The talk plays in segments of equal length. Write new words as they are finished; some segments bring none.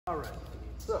All right,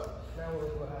 so now we'll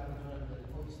look what happens when everybody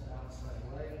pulls the outside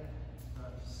leg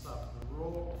to stop the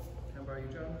roll. Can I borrow you,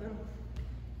 Jonathan?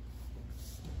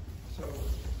 So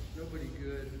nobody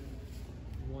good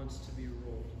wants to be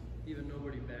rolled, even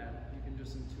nobody bad. You can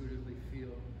just intuitively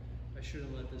feel, I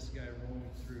shouldn't let this guy roll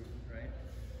me through, right?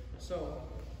 So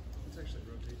let's actually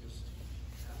rotate just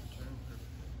half a turn.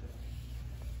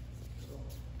 So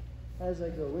as I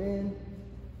go in,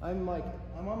 I'm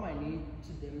on my knee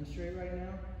to demonstrate right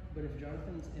now, but if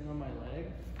Jonathan's in on my leg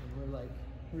and we're like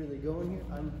really going here,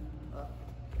 I'm up.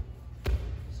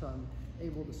 So I'm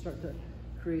able to start to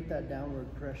create that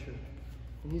downward pressure.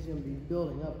 And he's gonna be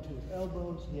building up to his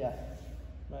elbows. Yeah,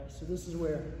 nice. So this is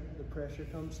where the pressure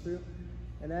comes through.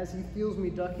 And as he feels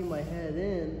me ducking my head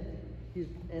in,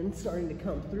 and starting to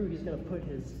come through, he's gonna put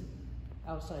his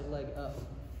outside leg up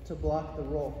to block the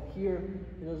roll. Here,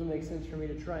 it doesn't make sense for me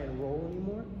to try and roll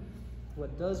anymore.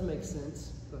 What does make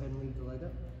sense, go ahead and leave the leg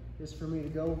up, is for me to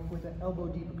go with an elbow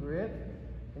deep grip.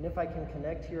 And if I can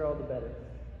connect here, all the better,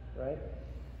 right?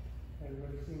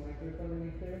 Everybody see my grip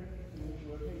underneath there? Move to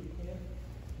rotate, you can.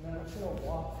 Now I'm just gonna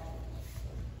walk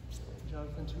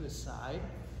Jonathan to his side.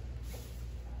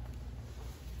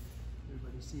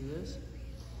 Everybody see this?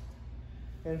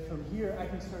 And from here, I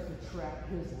can start to trap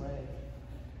his leg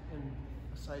and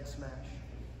a side smash.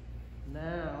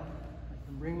 Now, I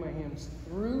can bring my hands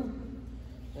through,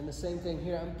 and the same thing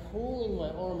here. I'm pulling my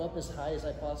arm up as high as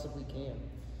I possibly can.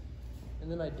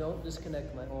 And then I don't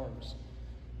disconnect my arms.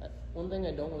 One thing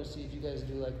I don't want to see is you guys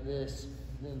do like this,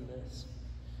 and then this.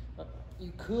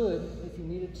 You could, if you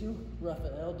needed to,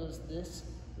 Raphael does this,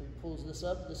 where he pulls this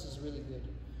up. This is really good.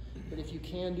 But if you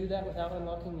can do that without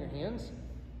unlocking your hands,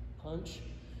 punch,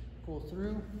 pull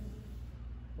through,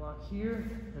 lock here,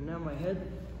 and now my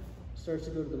head starts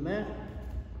to go to the mat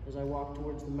as I walk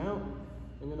towards the mount,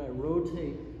 and then I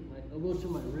rotate my elbow to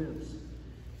my ribs.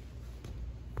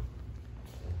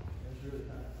 That's really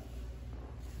tight.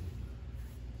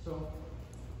 So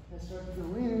I start to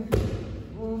go in,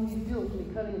 boom, he feels me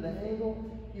cutting the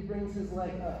angle, he brings his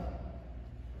leg up.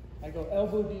 I go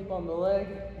elbow deep on the leg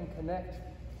and connect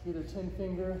either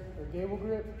 10-finger or gable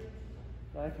grip.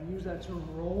 I can use that to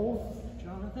roll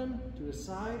Jonathan to his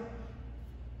side,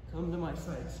 come to my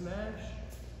side smash.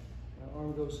 My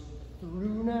arm goes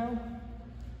through now.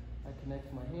 I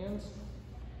connect my hands,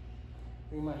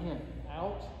 bring my hand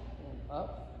out and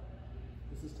up.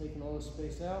 This is taking all the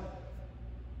space out.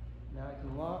 Now I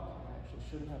can lock. I actually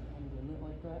shouldn't have undone it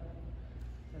like that.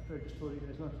 After I just told you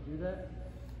guys not to do that.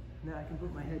 Now I can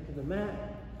put my head to the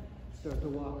mat, start to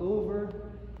walk over,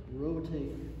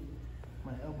 rotate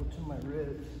my elbow to my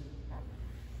ribs.